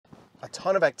a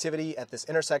ton of activity at this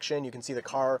intersection. You can see the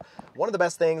car. One of the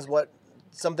best things,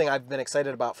 something I've been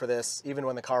excited about for this, even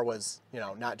when the car was,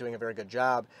 not doing a very good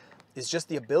job, is just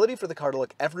the ability for the car to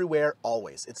look everywhere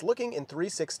always. It's looking in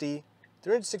 360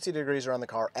 degrees around the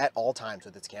car at all times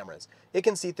with its cameras. It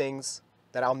can see things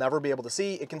that I'll never be able to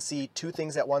see. It can see 2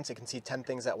 things at once. It can see 10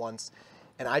 things at once.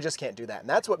 And I just can't do that. And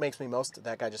that's what makes me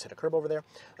that guy just hit a curb over there.